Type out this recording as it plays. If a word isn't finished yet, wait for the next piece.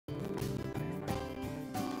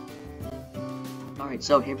Alright,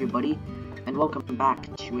 so hey everybody, and welcome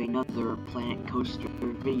back to another Planet Coaster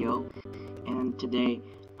video. And today,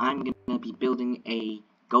 I'm gonna be building a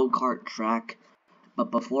go-kart track.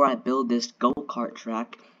 But before I build this go-kart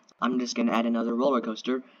track, I'm just gonna add another roller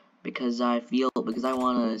coaster because I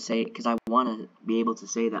wanna be able to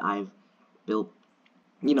say that I've built,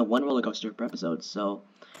 one roller coaster per episode. So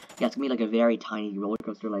yeah, it's gonna be like a very tiny roller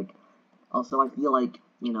coaster. Also, I feel like,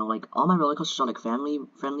 all my roller coasters are, like, family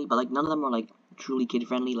friendly, but, like, none of them are, like, truly kid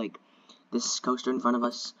friendly. Like, this coaster in front of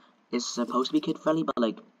us is supposed to be kid friendly, but,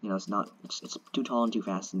 like, it's not. It's too tall and too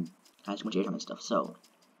fast and has too much airtime and stuff. So,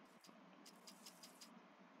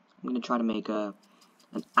 I'm gonna try to make an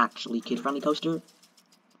actually kid friendly coaster,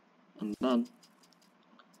 and then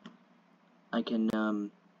I can,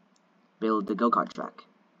 build the go-kart track.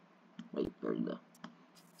 Wait,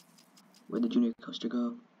 where'd the junior coaster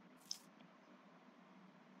go?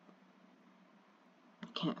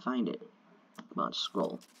 Can't find it. Come on,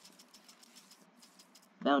 scroll.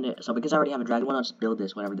 Found it. So because I already have a dragon one, I'll just build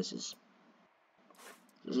this, whatever this is.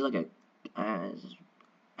 This is like a,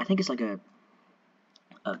 I think it's like a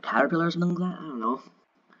caterpillar or something like that. I don't know.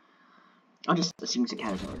 I'll just assume it's a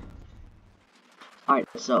caterpillar. Alright,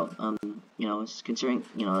 so, considering,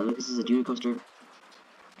 this is a junior coaster.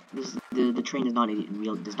 The train does not need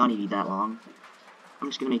to be that long. I'm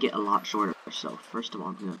just gonna make it a lot shorter. So first of all,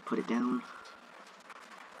 I'm gonna put it down.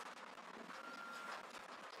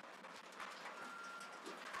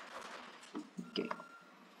 Okay.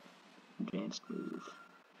 Advanced move.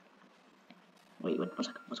 Wait, what's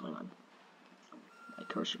going on? My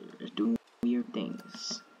cursor is doing weird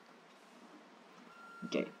things.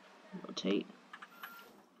 Okay. Rotate.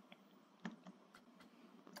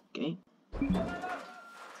 Okay.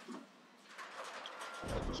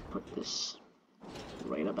 Let's put this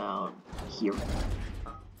right about here.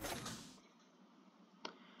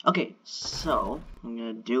 Okay, so what I'm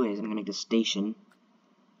gonna do is I'm gonna make the station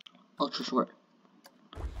ultra short.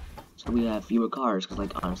 So we have fewer cars, because,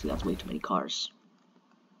 like, honestly, that's way too many cars.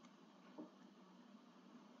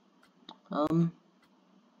 Let's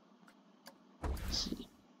see.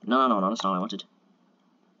 No, that's not what I wanted.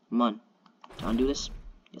 Come on. Can I do this?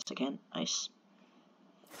 Yes, I can. Nice.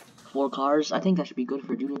 4 cars. I think that should be good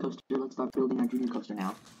for a junior coaster. Let's start building our junior coaster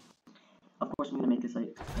now. Of course, I'm gonna make this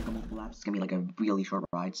like a multiple laps. It's gonna be like a really short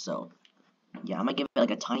ride, so yeah, I might give it like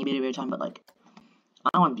a tiny bit of airtime, but like, I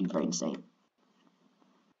don't want to be very insane.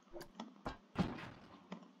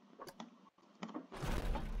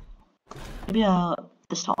 Maybe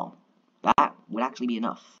this tall. That would actually be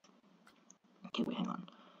enough. Okay, wait, hang on.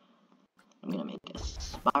 I'm gonna make a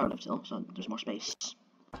spiral lift hill so there's more space.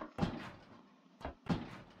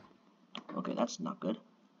 Okay, that's not good.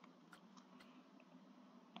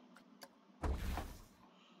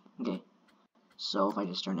 Okay, so if I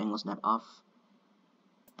just turn angle snap off.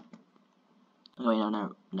 Oh wait,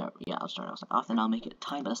 no, yeah, I'll turn angle snap off, then I'll make it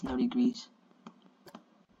time, but that's 90 degrees.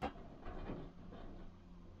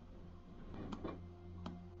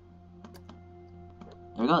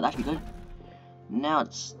 There we go, that should be good. Now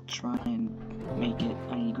let's try and make it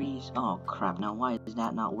 90 degrees. Oh crap, now why does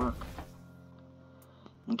that not work?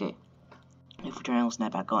 Okay, if we turn angle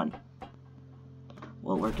snap back on,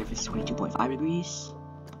 will it work if it's 22.5 degrees?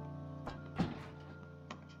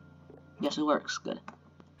 Yes, it works, good.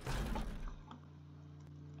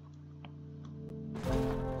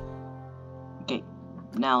 Okay,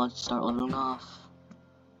 now let's start leveling off.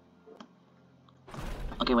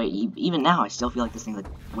 Okay, wait, even now I still feel like this thing's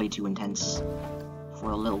like way too intense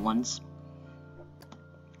for the little ones.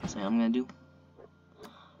 So what I'm gonna do,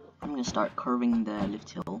 I'm gonna start curving the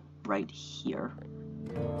lift hill right here.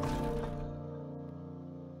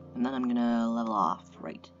 And then I'm gonna level off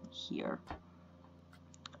right here.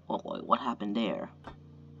 Oh boy, what happened there?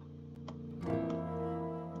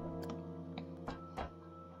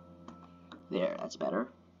 There, that's better.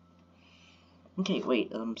 Okay,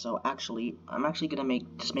 wait, so actually, I'm actually gonna make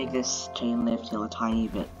this chain lift hill a tiny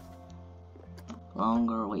bit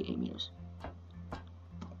longer. Wait, 8 meters.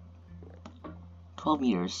 12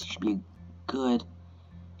 meters should be a good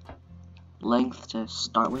length to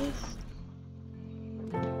start with.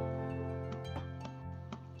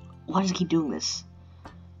 Why does it keep doing this?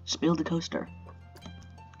 Just build the coaster.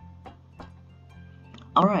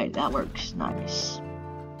 Alright, that works. Nice.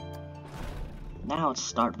 Now let's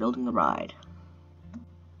start building the ride.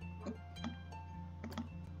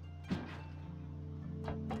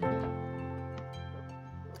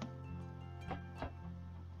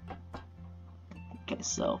 Okay,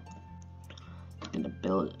 so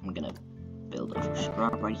I'm gonna build a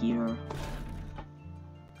strap right here.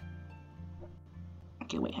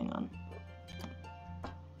 Okay, wait, hang on.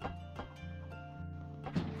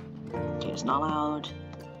 Okay, it's not loud.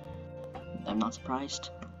 I'm not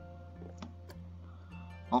surprised.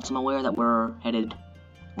 Also, I'm aware that we're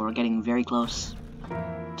getting very close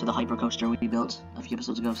to the hypercoaster we built a few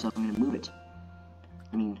episodes ago, so I'm gonna move it.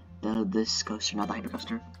 I mean, this coaster, not the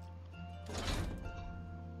hypercoaster.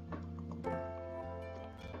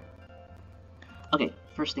 Okay,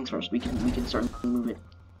 first things first. We can certainly move it.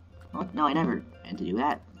 Oh, no, I never meant to do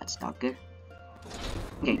that. That's not good.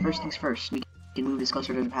 Okay, first things first. We can move this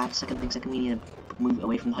closer to the path. Second, we need to move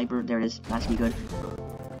away from the hyper. There it is. That should be good.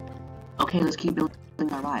 Okay, let's keep building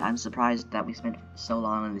our ride. I'm surprised that we spent so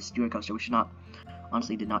long on this Stewart coaster. We should not,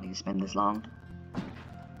 honestly, did not need to spend this long.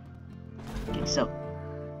 Okay, so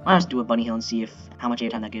let's do a bunny hill and see how much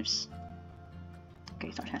airtime that gives.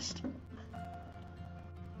 Okay, start test.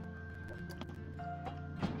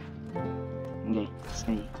 Okay,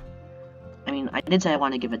 steady. I mean, I did say I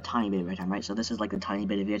want to give a tiny bit of airtime, right? So this is like the tiny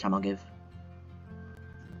bit of airtime I'll give.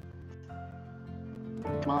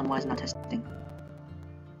 Come on, why is it not testing?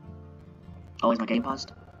 Oh, is my game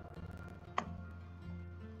paused?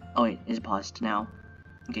 Oh wait, is it paused now?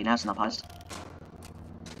 Okay, now it's not paused.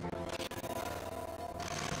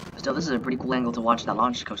 Still, this is a pretty cool angle to watch that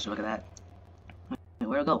launch coaster. Look at that. Wait,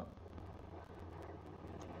 where'd it go?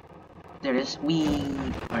 There it is. Whee!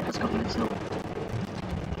 Alright, let's go for this hill.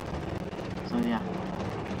 So yeah.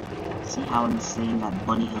 See how insane that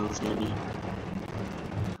bunny hill is gonna be.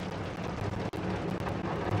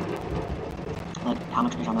 Like, how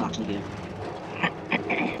much airtime I'll actually give.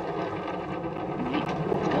 Okay,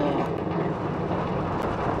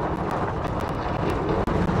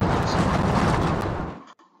 let's go.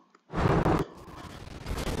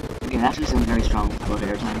 Okay, that actually sounds very strong for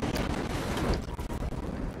airtime.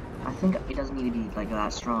 I think it doesn't need to be like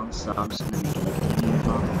that strong, so I'm just gonna make it like 10 meters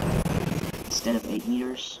long instead of 8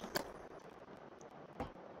 meters.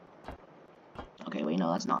 Okay, wait,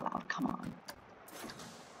 no, that's not loud. Come on.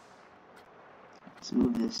 Let's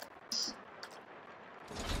move this.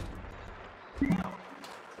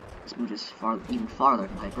 Let's move this even farther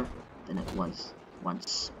from hyper than it was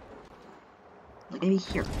once. Like maybe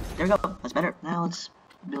here. There we go. That's better. Now let's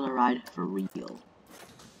build a ride for real.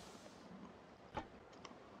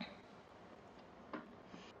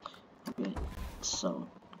 Okay, so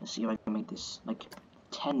let's see if I can make this like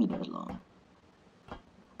 10 meters long.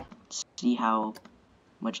 Let's see how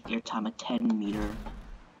much airtime a 10 meter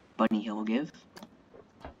bunny hill will give.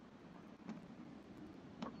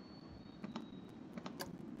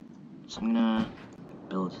 So I'm gonna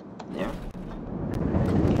build there.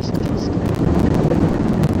 Okay, so test.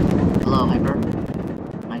 Hello, Hyper.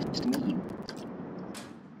 Nice to meet you.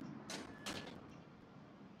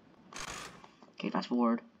 Okay, fast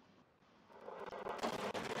forward.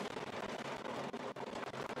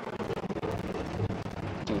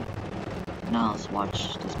 Okay, now let's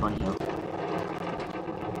watch this bunny hill.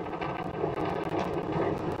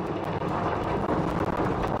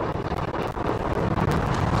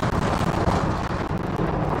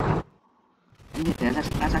 Yeah,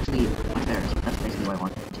 that's actually much better. So that's basically what I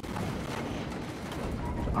wanted.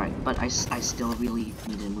 Alright, but I still really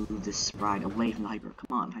need to move this ride away from the hyper.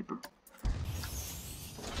 Come on, hyper.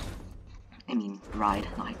 I mean, ride,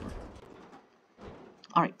 not hyper.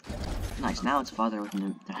 Alright, nice. Now it's farther away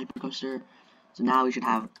from the hyper coaster. So now we should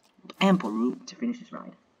have ample room to finish this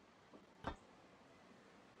ride.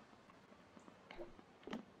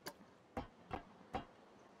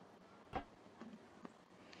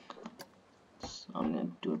 So I'm gonna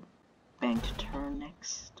do a banked turn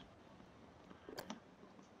next.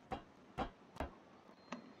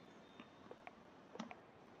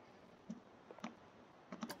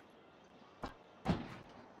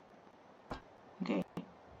 Okay.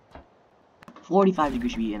 45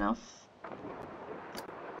 degrees should be enough.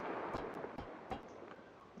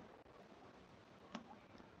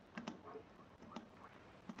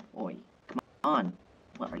 Oi, come on.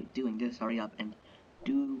 What are you doing? Just hurry up and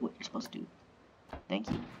do what you're supposed to do. Thank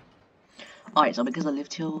you. Alright, so because the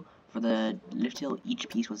lift hill, for the lift hill, each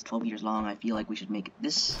piece was 12 meters long, I feel like we should make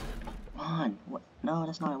this. Come on. What? No,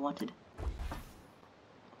 that's not what I wanted.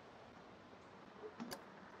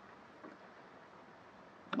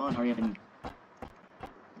 Come on, hurry up and...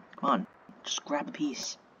 Come on, just grab a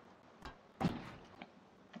piece. There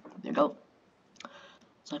you go.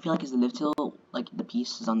 So I feel like it's the lift hill, like the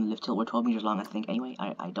pieces on the lift hill were 12 meters long, I think. Anyway,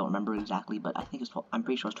 I don't remember exactly, but I think it's 12, I'm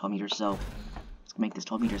pretty sure it's 12 meters, so let's make this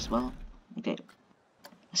 12 meters as well. Okay,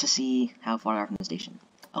 let's just see how far we are from the station.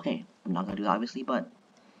 Okay, I'm not gonna do that obviously, but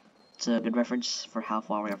it's a good reference for how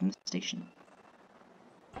far we are from the station.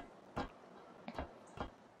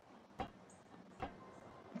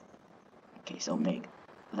 Okay, so make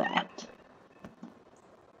that.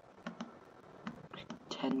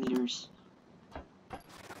 10 meters.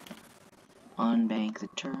 Unbank the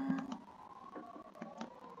turn.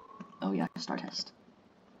 Oh yeah, start test.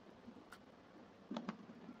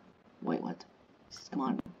 Wait, what? Come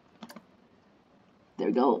on. There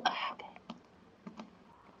we go. Okay.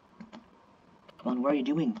 Come on, what are you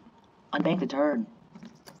doing? Unbank the turn.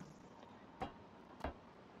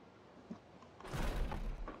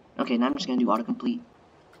 Okay, now I'm just gonna do autocomplete.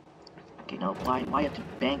 Okay, now why you have to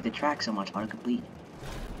bank the track so much? Autocomplete.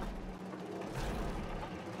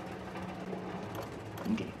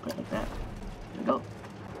 Okay, put it like that. There we go.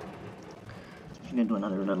 I'm gonna do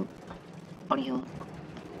another little bunny hill.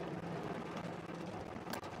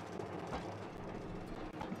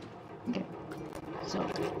 Okay, so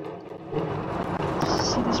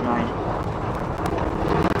see this ride.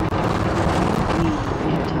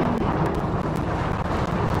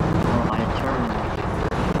 Oh, by a turn.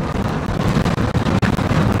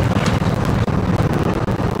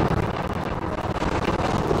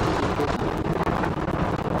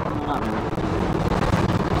 No, not really.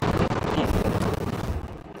 Okay.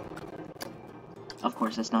 Of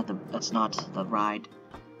course, that's not the ride.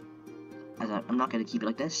 I'm not gonna keep it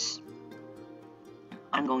like this.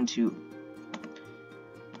 I'm going to,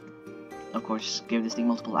 of course, give this thing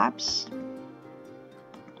multiple laps.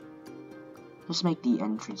 Let's make the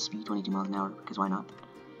entrance speed 22 miles an hour, because why not?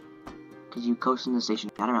 Because you coast in the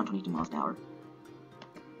station at around 22 miles an hour.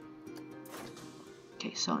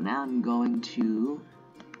 Okay, so now I'm going to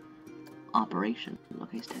operation.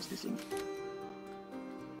 Okay, let's test this thing.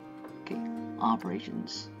 Okay,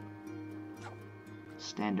 operations.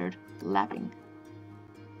 Standard lapping.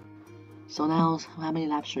 So now, how many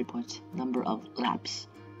laps should we put? Number of laps.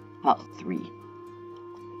 About 3.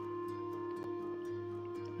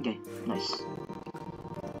 Okay, nice.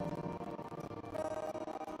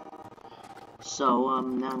 So,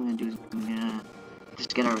 now I'm gonna do,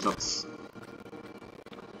 just get our results.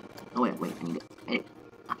 Oh, wait, I need to edit.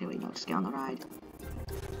 Okay, wait, no, just get on the ride.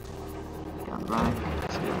 Get on the ride.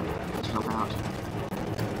 Let's help out.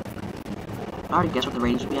 I already guessed what the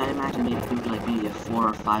range would be. I imagine maybe it would be like maybe a 4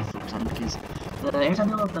 or 5% because every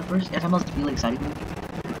time I was really excited,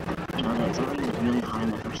 you know, the acceleration is really high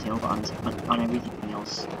on the first hill, but on everything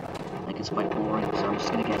else, like it's quite boring. So I'm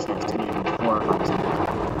just gonna guess that it's gonna be 4 or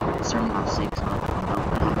 5%. Certainly not 6, but I don't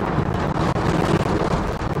know.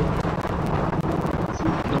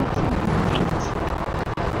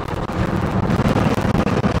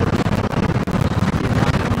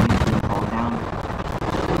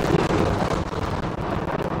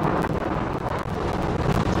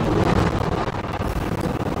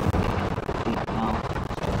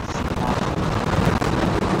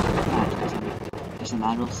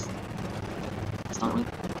 Laterals to start with.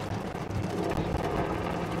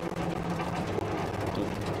 Okay,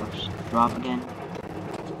 first drop again.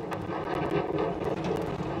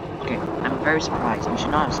 Okay, I'm very surprised. We should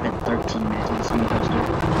not have spent 13 minutes on this mini coaster.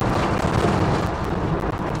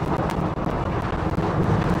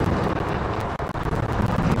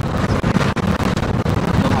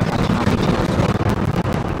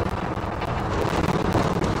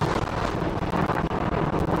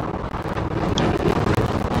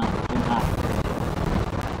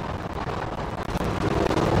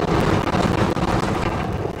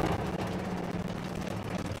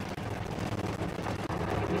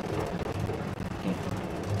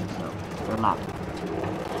 Lap.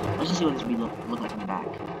 Let's just see what this would look like in the back.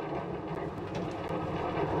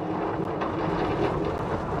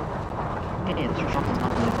 Okay, this track is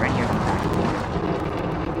not really right here from the back.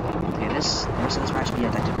 Okay, the rest of this ride should be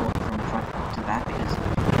identical from the front to the back because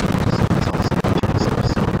it's all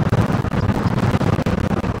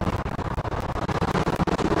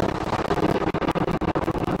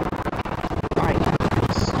Alright,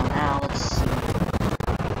 so now let's see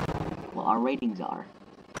what our ratings are.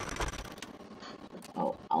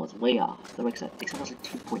 Oh, I was way off. The exam was like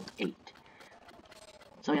 2.8.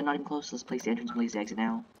 So yeah, not even close. Let's place the entrance and place the exit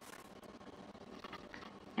now.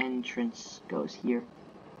 Entrance goes here.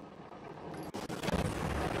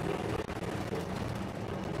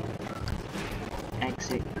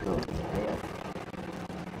 Exit goes there.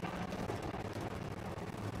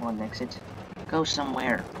 One exit. Go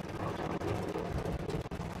somewhere.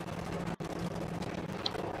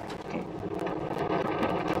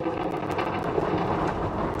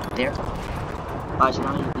 There. So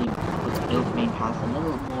now you need to build the main path a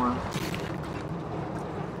little more.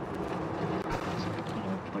 So, you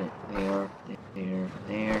know, put it there.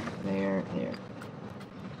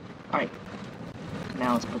 Alright.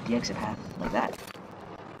 Now let's put the exit path like that.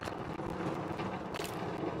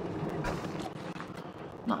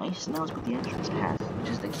 Nice. Now let's put the entrance path, which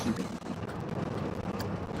is the cubing.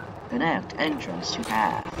 Connect entrance to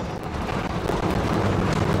path.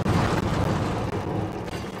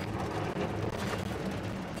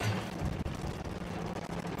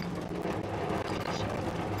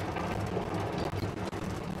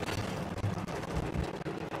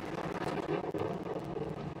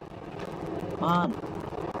 Come on.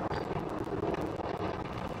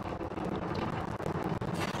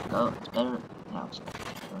 Go, it's better. Now it's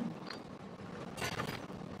going.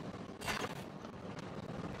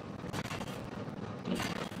 Okay.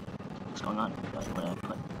 What's going on? What did I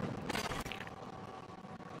put?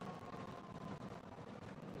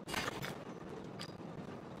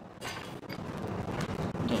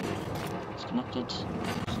 Okay. It's connected.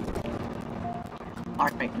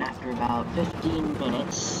 Alright, and after about 15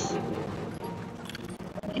 minutes,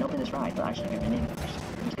 I can open this ride, but I should get my name first.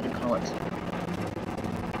 I'm just gonna call it.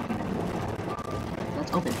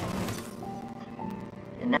 Let's open.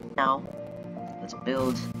 And now, let's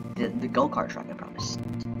build the go-kart track I promised.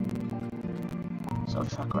 So,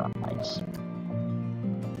 truck rides.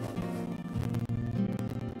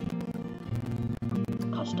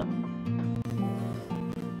 Custom.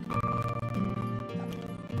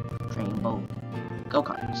 Train boat.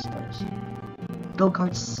 Go-karts. There it is.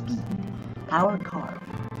 Go-kart speed. Powered car.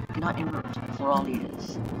 Cannot invert for all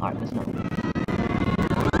leaders. Alright, let's know.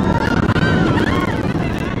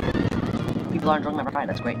 People are enjoying my ride,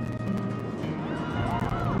 that's great.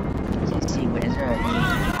 So let's see, wait, is there a...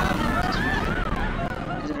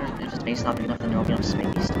 Because if the space is not big enough, then there won't be enough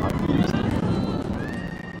space to auto-complete.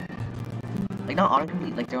 Like, not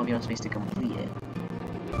auto-complete, like there won't be enough space to complete it.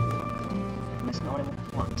 That's not what I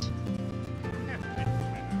want.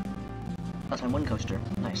 That's my one coaster.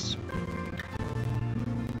 Nice.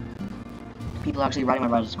 People are actually riding my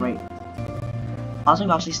ride, it's great. Also,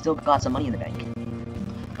 we've actually still got some money in the bank.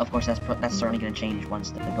 Of course, that's certainly going to change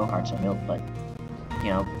once the go-karts are built, but, you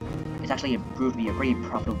know, it's actually proved to be a pretty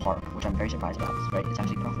profitable park, which I'm very surprised about. It's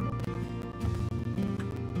actually profitable.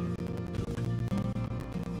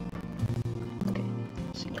 Okay,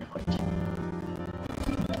 let's see where I quit.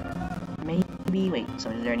 Maybe, wait, so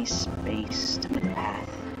is there any space to put the path?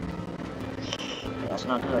 Yeah, that's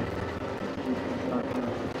not good. That's not good.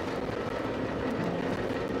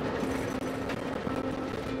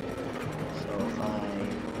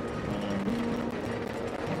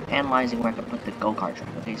 Analyzing where I can put the go-kart track.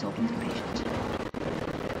 Okay, so please be patient.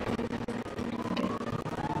 Okay.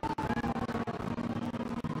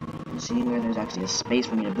 See where there's actually a space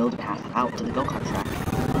for me to build a path out to the go-kart track.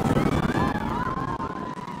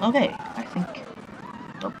 Okay, I think...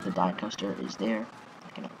 Oh, the diet coaster is there. I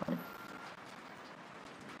cannot run it.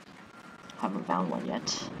 Haven't found one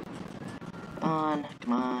yet. Come on,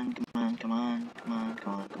 come on, come on, come on, come on, come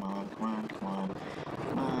on, come on, come on, come on.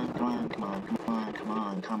 Come on, come on, come on, come on, come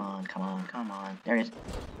on, come on, come on, come on. There it is.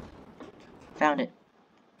 Found it.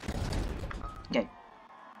 Okay.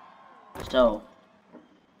 So,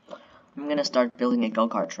 I'm gonna start building a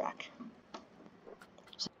go-kart track.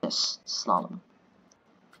 This slalom.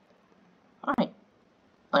 Alright.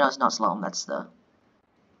 Oh no, it's not slalom, that's the...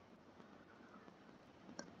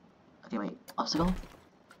 Okay, wait. Obstacle?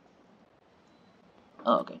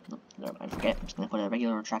 Oh, okay. No, never mind, forget. I'm just gonna put a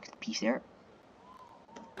regular track piece there.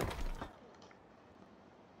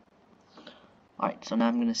 Alright, so now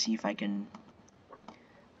I'm gonna see if I can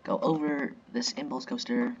go over this impulse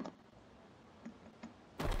coaster.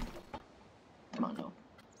 Come on, no.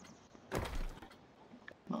 Come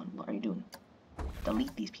on, what are you doing?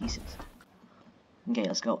 Delete these pieces. Okay,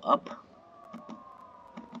 let's go up.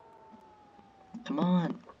 Come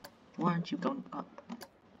on. Why aren't you going up?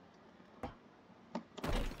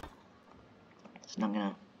 Okay. So now I'm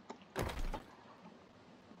gonna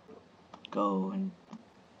go and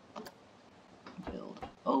build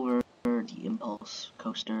over the impulse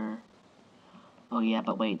coaster. Oh yeah,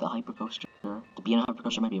 but wait, the hyper coaster, the BN hyper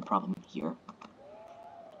coaster might be a problem here.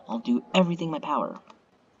 I'll do everything in my power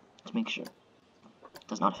to make sure it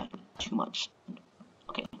does not affect me too much.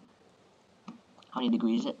 Okay. How many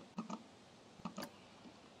degrees is it?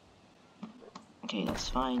 Okay, that's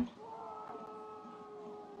fine.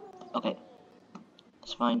 Okay.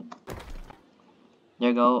 That's fine. There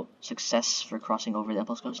you go. Success for crossing over the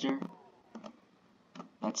impulse coaster.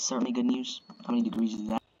 That's certainly good news. How many degrees is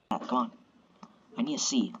that? Come on. I need to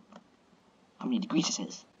see how many degrees this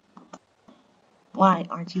is. Why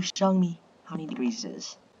aren't you showing me how many degrees this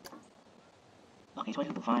is? Okay,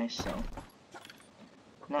 22.5, so...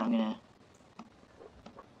 Now I'm gonna...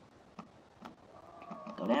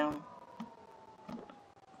 go down.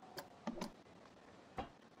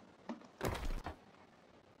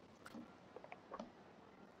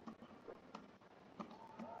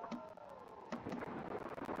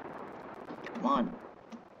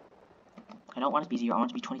 don't want it to be 0, I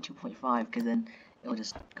want it to be 22.5, because then it'll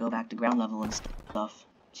just go back to ground level and stuff.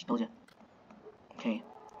 She told you. Okay,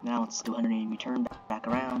 now let's do 180 return back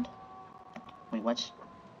around. Wait, what?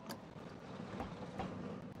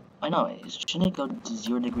 I know, shouldn't it go to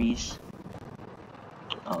 0 degrees?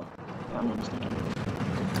 Oh, I'm mistaken.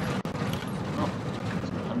 Oh,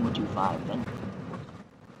 I'm going to do 5 then.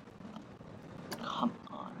 Come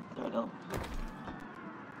on, there we go.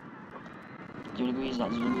 0 degrees,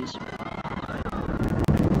 that's 0 degrees.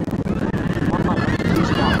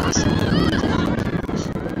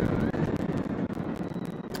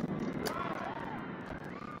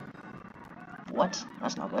 What?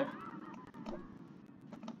 That's not good.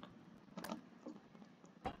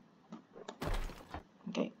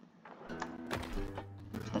 Okay.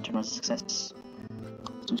 So that turned out a success.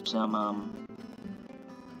 Let's do some,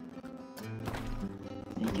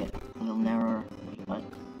 make it a little narrower. Wait, what?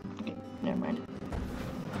 Okay, never mind.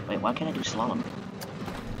 Wait, why can't I do slalom?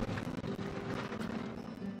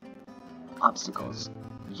 Obstacles.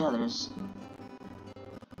 Yeah, there's...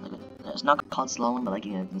 like, it's not called slalom, but like,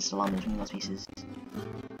 you know, slalom between those pieces.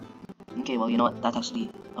 Okay, well, you know what? That's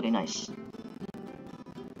actually... okay, nice.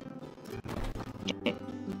 Okay.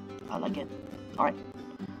 I like it. Alright.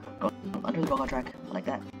 Go under the go-kart track. I like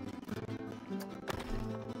that.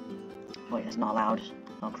 Wait, that's not allowed.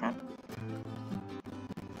 Oh, crap.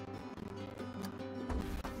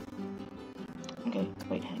 Okay,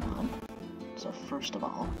 wait, hang on. So, first of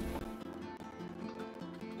all...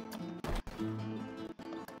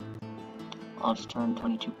 I'll just turn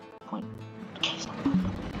 22 point... okay, stop.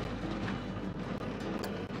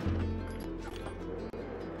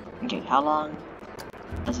 Okay, how long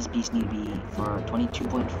does this piece need to be for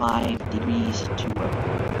 22.5 degrees to work?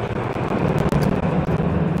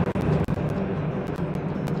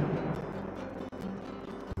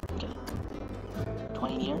 Okay.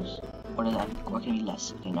 20 meters? Or does that, or can it be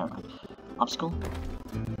less? Okay, never mind. Obstacle?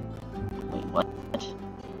 Wait, what?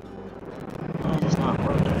 Why is this not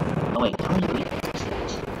working? Oh wait, how many meters is that?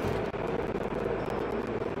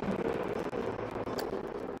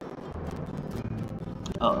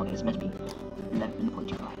 Oh, okay, it's meant to be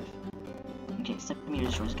 11.25. Okay, 7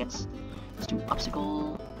 meters short gets. Let's do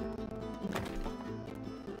obstacle.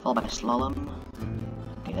 Followed by slalom.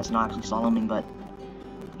 Okay, that's not actually slaloming, but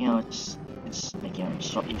you know, it's like, you know,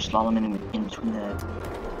 you're slaloming in between the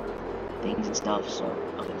things and stuff. So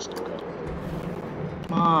okay, it's still good.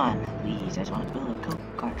 Come on, please! I just want to build a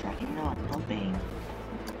go-kart track, and you're not helping.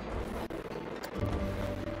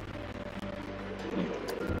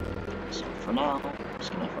 So for now, I'm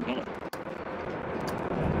just gonna forget it.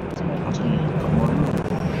 So I'm actually put more room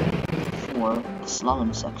for the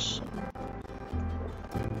slalom section.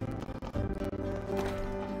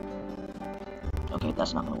 Okay,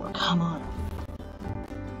 that's not gonna work. Come on.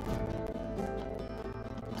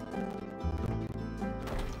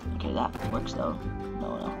 Okay, that works though.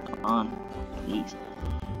 No, come on, please.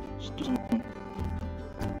 Just do something.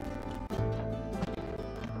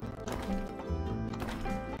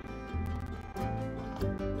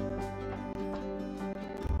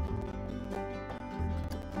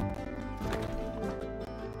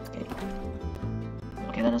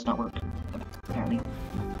 Okay, that does not work, apparently.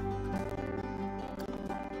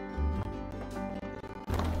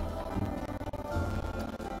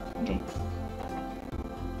 Okay.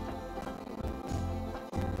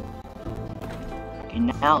 Okay,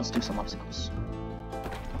 now let's do some obstacles.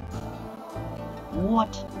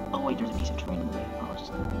 What? Oh wait, there's a piece of terrain in the way. Oh,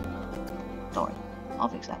 just... don't worry, I'll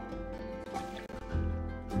fix that.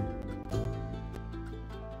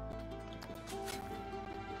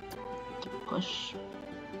 Push.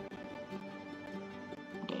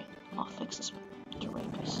 Okay, I'll fix this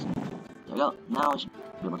terrain piece. There we go. Now I should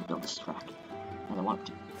be able to build this track. And I want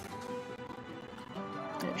to.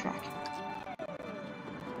 Get a track.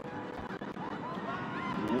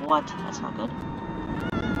 What? That's not good.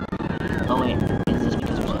 Oh wait, is this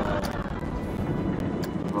because there's a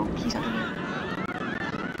rope piece under here?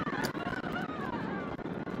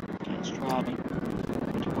 Okay, it's driving.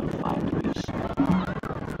 2.5 degrees.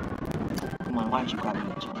 Come on, why aren't you grabbing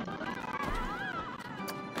this one?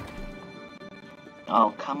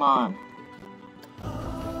 Oh, come on.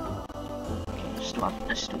 Okay,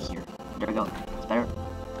 let's just do it here. There we go. It's better.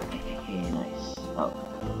 Hey, nice. Oh.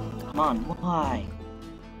 Come on, why?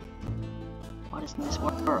 Why doesn't this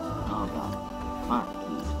work? Oh god. Come on,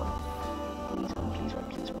 please work.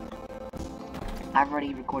 Please work. I've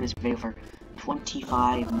already recorded this video for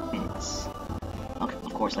 25 minutes. Okay,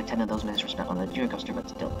 of course, like 10 of those minutes were spent on the junior coaster, but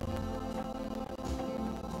still.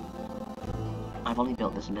 I've only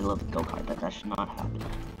built this middle of the go-kart, but that should not happen.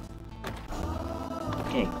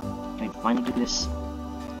 Okay, Can I finally do this?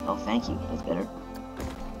 Oh, thank you. That's better.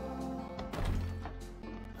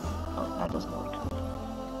 Oh, that doesn't work.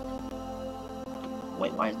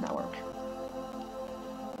 Wait, why doesn't that work?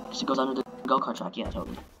 Because it goes under the go-kart track. Yeah,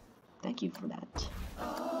 totally. Thank you for that.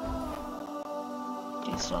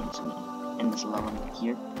 Okay, so I'm just gonna end this level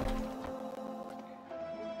here.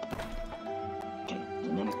 Okay,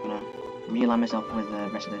 and then I'm gonna realign myself with the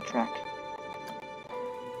rest of the track.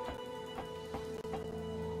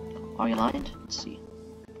 Are you aligned? Let's see.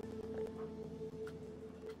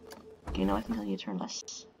 Okay, now I think I need to turn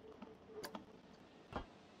less.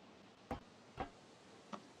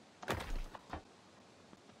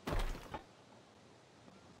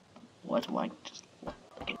 What? Why? Just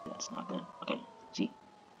okay. That's not good. Okay, see,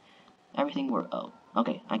 everything worked. Oh,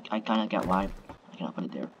 okay. I kind of get why I cannot put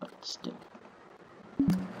it there, but still.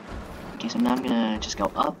 Okay, so now I'm gonna just go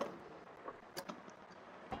up.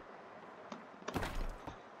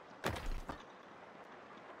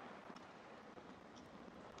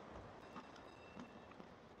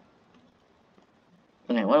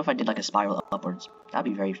 Okay, what if I did like a spiral upwards? That'd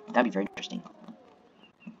be very interesting.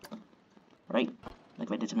 Right? Like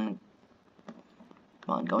if I did something.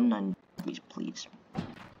 Come on, go 9 degrees, please. There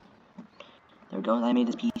we go. I made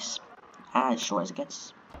this piece as short as it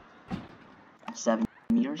gets. 7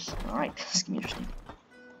 meters. All right, this is gonna be interesting.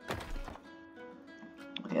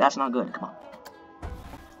 Okay, that's not good. Come on.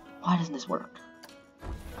 Why doesn't this work?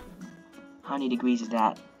 How many degrees is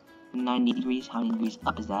that? 90 degrees. How many degrees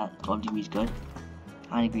up is that? 12 degrees good.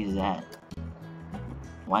 How many degrees is that?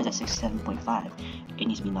 Why is that 67.5? It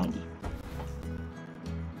needs to be 90.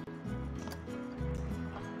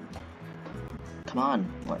 Come on,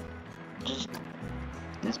 what? Just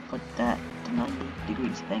put that to 90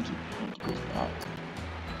 degrees. Thank you. 90 degrees for that.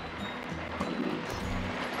 20 degrees.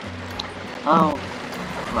 Oh,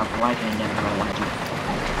 crap, why can I never know what I want to do?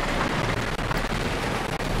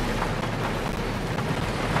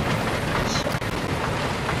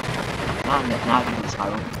 Now I can do the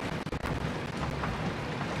spiral.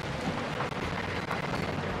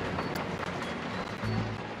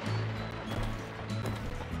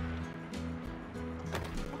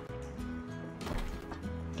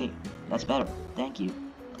 Okay, that's better. Thank you.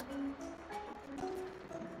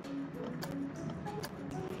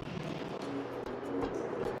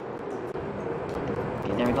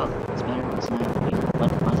 Okay, there we go. It's better. It's not. Wait,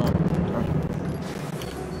 what? Why is that turning?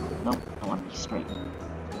 Nope, I want to be straight.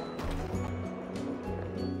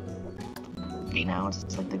 Okay, now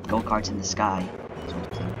it's like the go-karts in the sky. Sort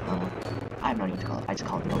of thing. I have no idea what to call it. I just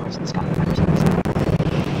call it go-karts in the sky.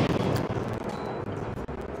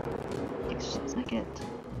 Okay, so let's make it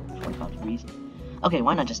 45 degrees. Okay,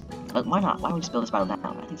 why not just... why not? Why don't we just build a spiral down?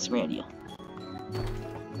 I think it's a great idea.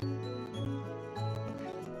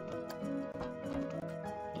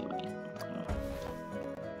 Okay, wait.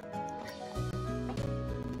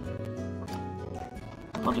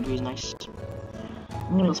 12 degrees, nice.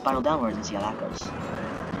 I'm gonna spiral downwards and see how that goes.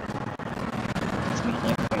 Let's make it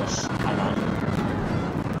hilarious. I imagine.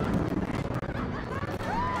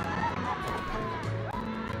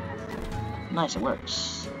 Nice, it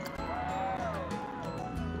works.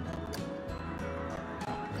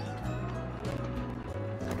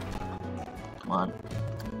 Come on.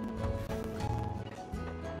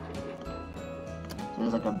 So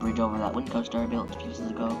there's like a bridge over that wind coaster I built a few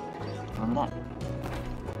seasons ago. Remember that?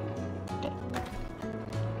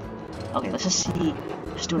 Okay, let's just see.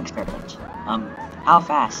 Let's do an experiment. How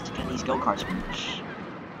fast can these go-karts reach?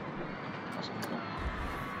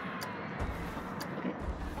 Okay.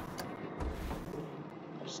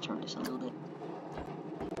 Let's turn this a little bit.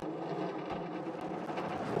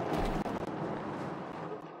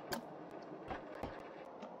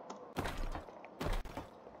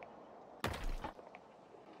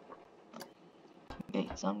 Okay,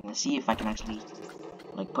 so I'm gonna see if I can actually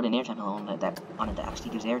like put an airtime on it that actually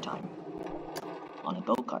gives airtime on a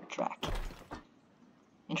go-kart track.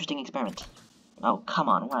 Interesting experiment. Oh, come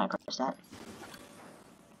on, why did I press that?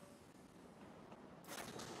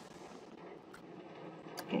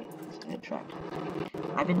 Okay, let's hit track.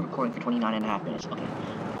 I've been recording for 29.5 minutes. Okay,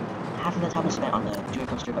 half of the time is spent on the junior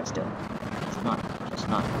coaster, but still, it's not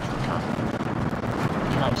time.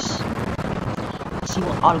 Okay, nice. Let's see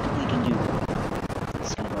what autocomplete can do.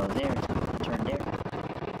 It's gonna go there. It's gonna turn there.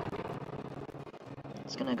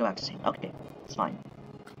 It's gonna go back to same. Okay, it's fine.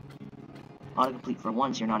 Autocomplete for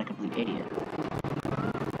once, you're not a complete idiot.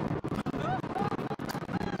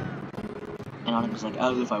 And autocomplete's like,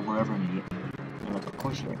 as if I were ever an idiot. And like, of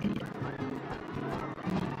course you're an idiot.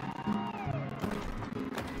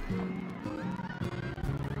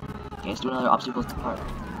 Okay, let's do another obstacles part.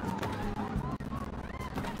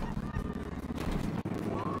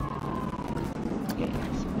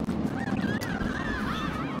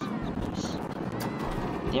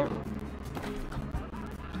 there.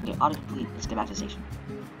 Okay, autocomplete. Let's get back to the station.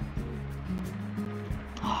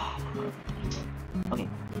 Okay.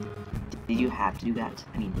 Did you have to do that?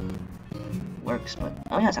 I mean, works, but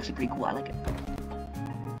oh yeah, it's actually pretty cool. I like it.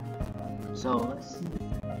 So let's see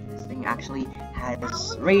if this thing actually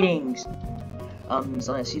has ratings.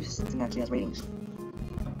 So let's see if this thing actually has ratings.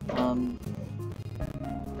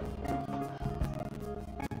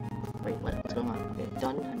 Wait, what's going on? Okay,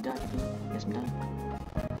 done. I'm done. Yes, I'm done.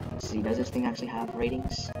 Let's see. Does this thing actually have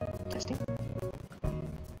ratings? Testing.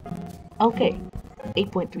 Okay,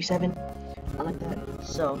 8.37. I like that.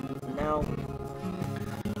 So now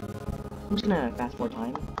I'm just gonna fast forward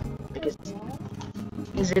time because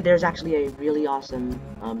there's actually a really awesome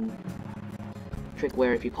trick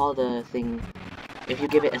where if you call the thing, if you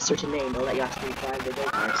give it a certain name, it'll let you actually drive the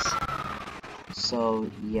go-karts. So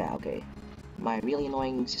yeah, okay. My really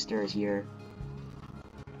annoying sister is here.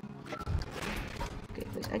 Okay,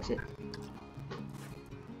 please exit.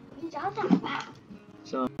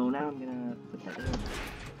 So now I'm gonna put that in.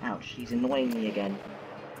 Ouch, he's annoying me again.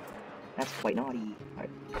 That's quite naughty. Alright.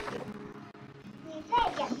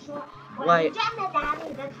 Why?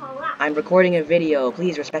 I'm recording a video.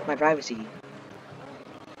 Please respect my privacy.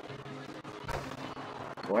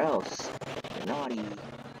 Or else. You're naughty.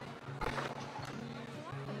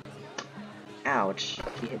 Ouch.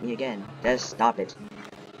 He hit me again. Just stop it.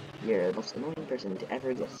 You're the most annoying person to ever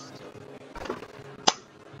exist.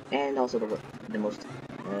 And also the most,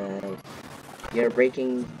 you're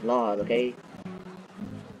breaking laws, okay?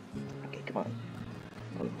 Okay, come on.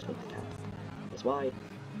 Let's make the path this wide.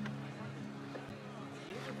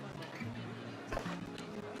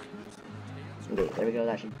 Okay, there we go.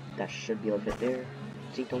 That should be a little bit there.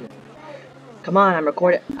 See, don't it? Come on, I'm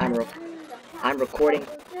recording. I'm recording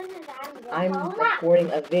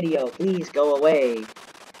a video. Please go away.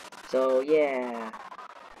 So yeah.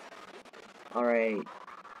 All right.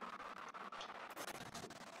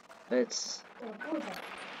 Let's.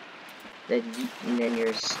 Then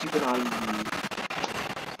you're stupid naughty.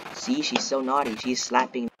 See, she's so naughty. She's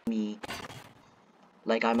slapping me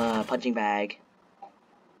like I'm a punching bag.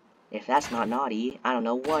 If that's not naughty, I don't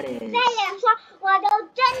know what is.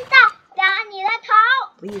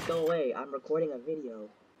 Please go away. I'm recording a video.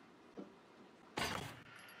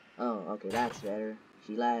 Oh, okay, that's better.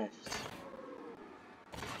 She left.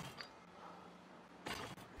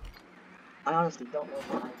 I honestly don't know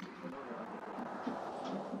why.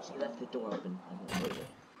 She left the door open.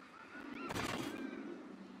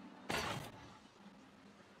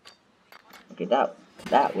 Okay,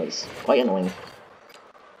 that was quite annoying.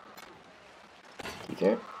 To be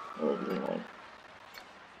fair, it was really annoying.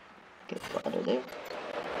 Okay, go under there.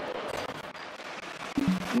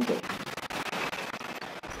 Okay.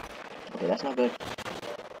 Okay, that's not good.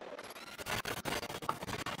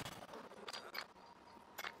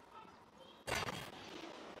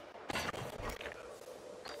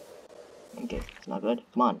 Okay, it's not good.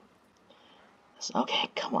 Come on. Okay,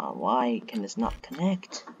 come on. Why can this not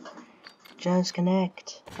connect? Just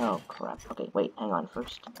connect. Oh, crap. Okay, wait. Hang on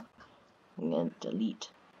first. I'm gonna delete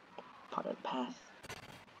part of the path,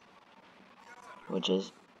 which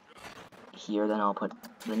is here. Then I'll put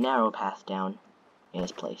the narrow path down in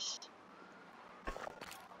its place.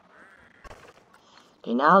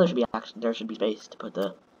 Okay, now there should be space to put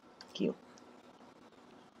the queue.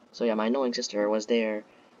 So yeah, my annoying sister was there.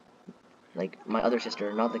 Like, my other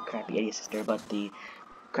sister, not the crappy idiot sister, but the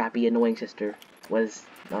crappy annoying sister was,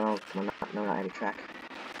 no, not any track.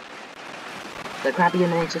 The crappy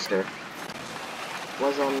annoying sister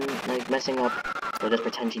was, like, messing up, so just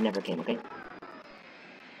pretend she never came, okay?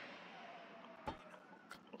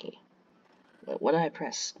 Okay. What did I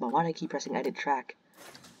press? Well, why did I keep pressing edit track?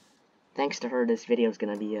 Thanks to her, this video is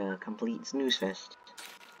gonna be a complete snooze fest.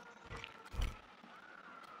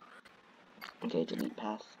 Okay, delete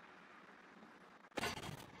path.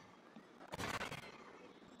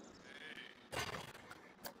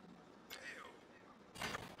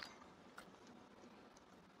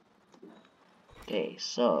 Okay,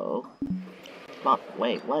 so...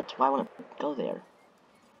 wait, what? Why won't it go there?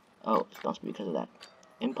 Oh, it must be because of that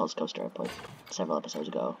impulse coaster I put several episodes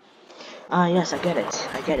ago. Ah, yes, I get it.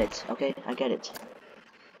 I get it. Okay, I get it.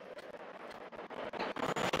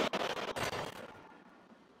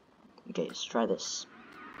 Okay, let's try this.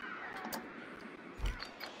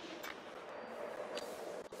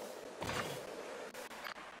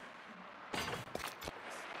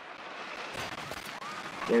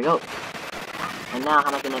 There we go. And now, how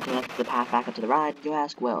am I going to connect the path back up to the ride, you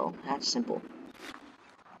ask? Well, that's simple.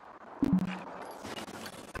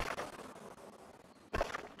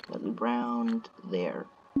 Let loop round there.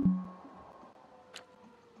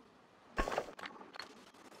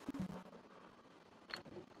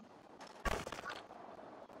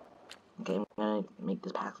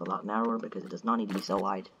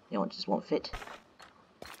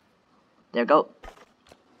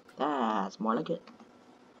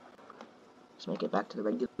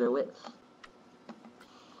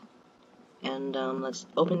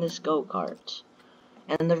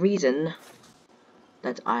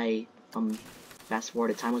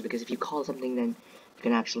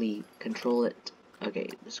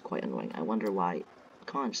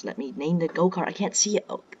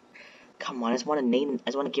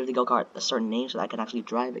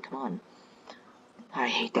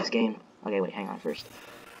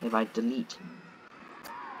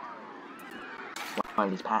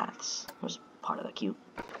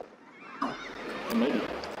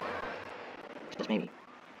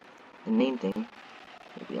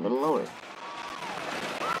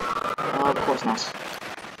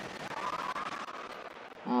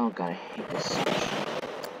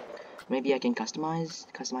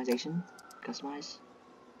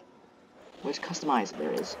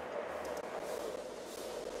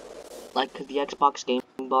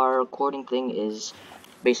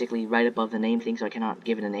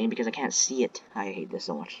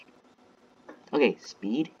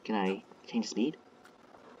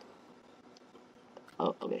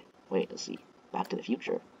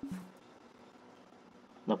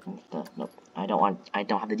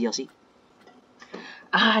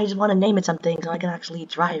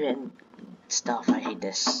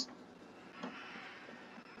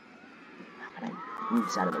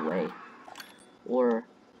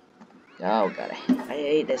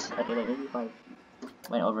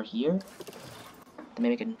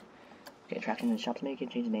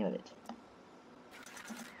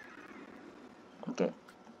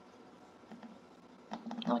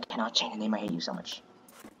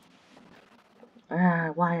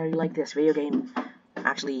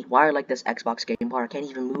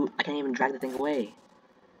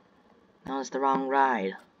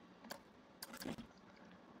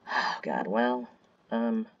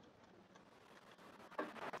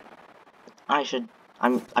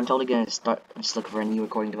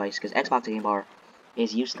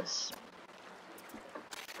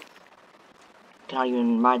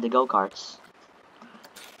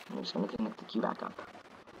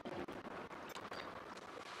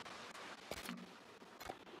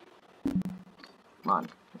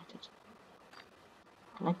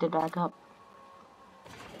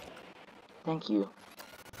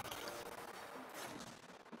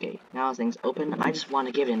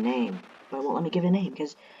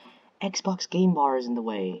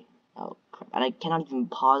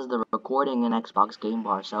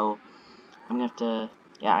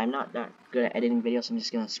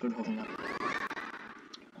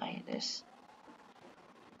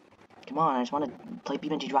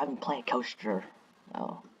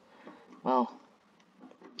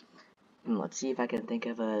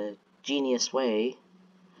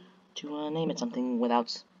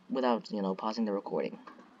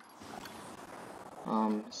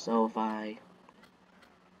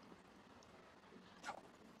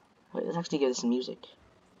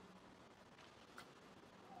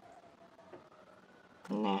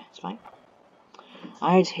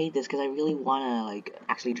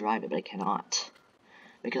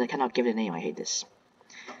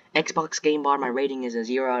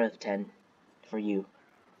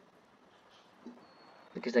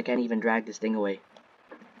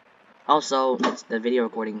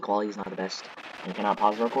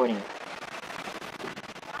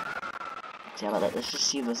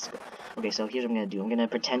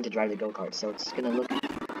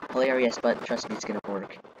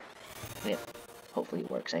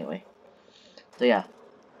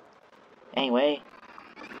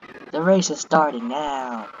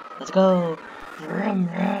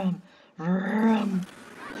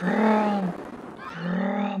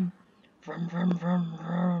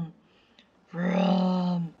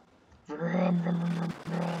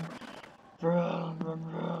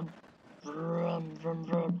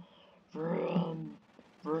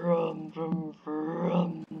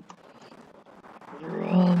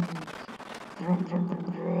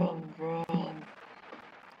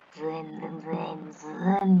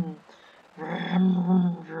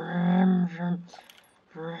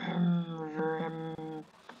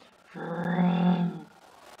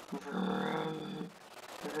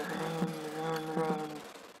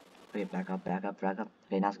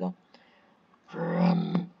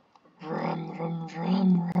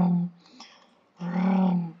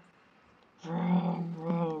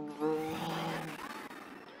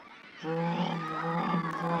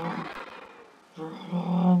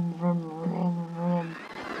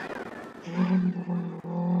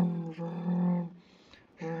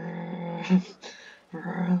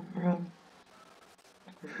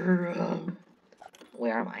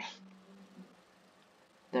 Where am I?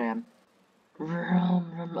 There I am.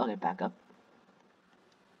 Vroom, vroom. Okay, back up.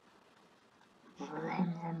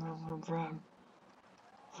 Vroom, vroom, vroom,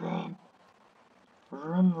 vroom,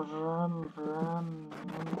 vroom, vroom, vroom,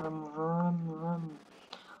 vroom, vroom,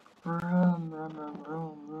 vroom, vroom, vroom,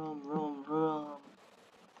 vroom, vroom, vroom, vroom, vroom.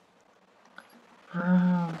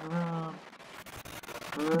 Vroom, vroom,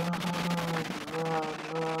 vroom, vroom,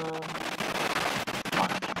 vroom. Oh, I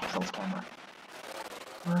can't control this camera.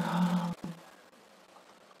 Vroom.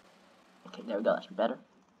 Okay, there we go. That should be better.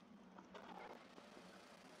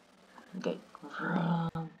 Okay.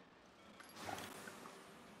 Vroom.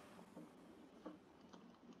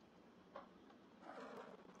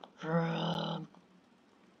 Vroom.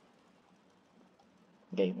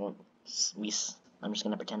 Okay, well, I'm just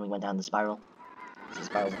gonna pretend we went down the spiral. The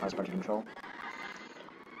spiral's the hardest part to control.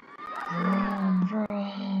 Vroom,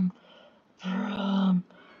 vroom, vroom,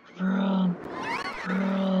 vroom,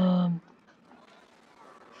 vroom,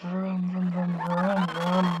 vroom, vroom, vroom,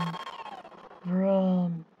 vroom,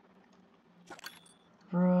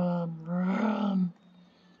 vroom, vroom, vroom, vroom,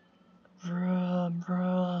 vroom, vroom,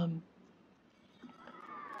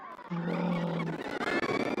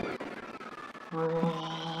 vroom,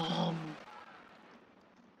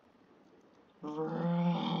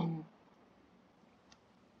 vroom,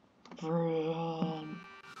 vroom.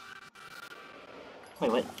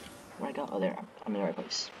 Wait, what? Where'd I go? Oh, there. I'm in the right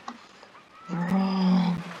place.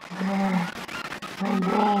 Vroom, vroom,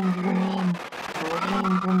 vroom, vroom,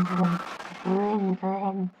 vroom, vroom, vroom,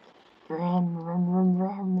 vroom, vroom, vroom, vroom,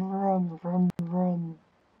 vroom, vroom, vroom, vroom.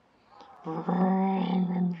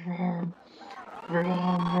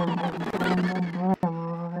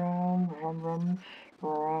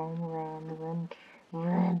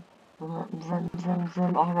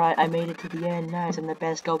 Alright, I made it to the end. Nice, I'm the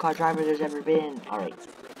best go-kart driver there's ever been. Alright.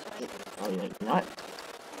 Oh, wait, you know what?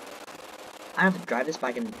 I don't have to drive this, but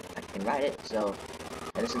I can ride it, so...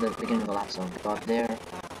 Yeah, this is the beginning of the lap, so go up there.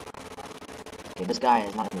 Okay, this guy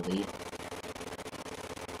is not in the lead.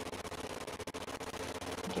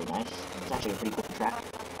 Okay, nice. It's actually a pretty cool track.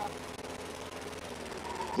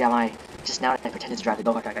 Yeah, just now that I pretended to drive the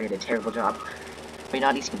go-kart track, I did a terrible job. But you know,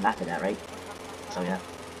 at least you can laugh at that, right? So yeah.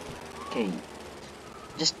 Okay.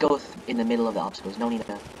 Just go in the middle of the obstacles. No need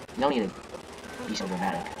to be so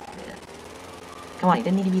dramatic. Yeah. Come on, you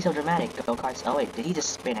didn't need to be so dramatic, go-karts. Oh wait, did he just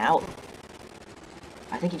spin out?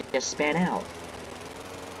 I think he just span out.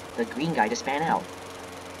 The green guy just span out.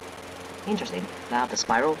 Interesting. Now the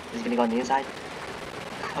spiral is gonna go on the inside.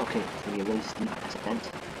 Okay, it's gonna be a really steep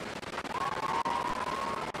ascent.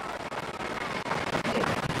 Okay,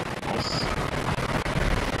 nice.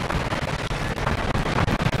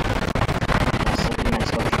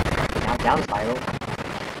 Nice, okay, now down the spiral.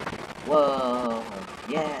 Whoa!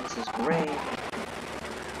 Yeah, this is great.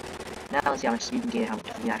 Now let's see how much speed we can get, how much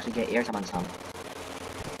we can actually get airtime on this hump.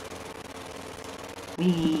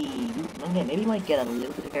 Okay, maybe we might get a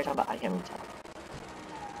little bit of airtime, but I can't really tell.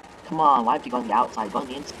 Come on, why have you gone the outside? Go on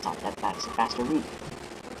the inside. That's a faster route.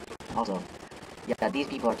 Also, yeah, these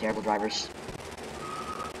people are terrible drivers.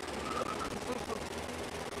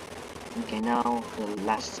 Okay, now the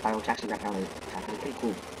last spiral, which actually wrapped around the track, is pretty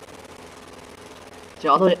cool. So,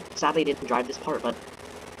 although sadly I didn't drive this part, but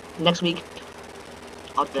next week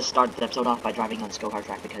I'll just start the episode off by driving on the go-kart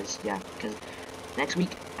track because next week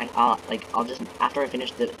I'll just, after I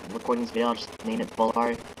finish the recording this video, I'll just name it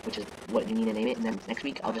BOLLARD, which is what you need to name it, and then next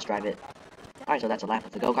week I'll just drive it. Alright, so that's a lap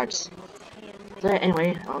of the go-karts. So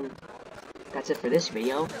anyway, that's it for this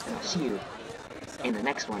video, and I'll see you in the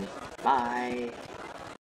next one. Bye!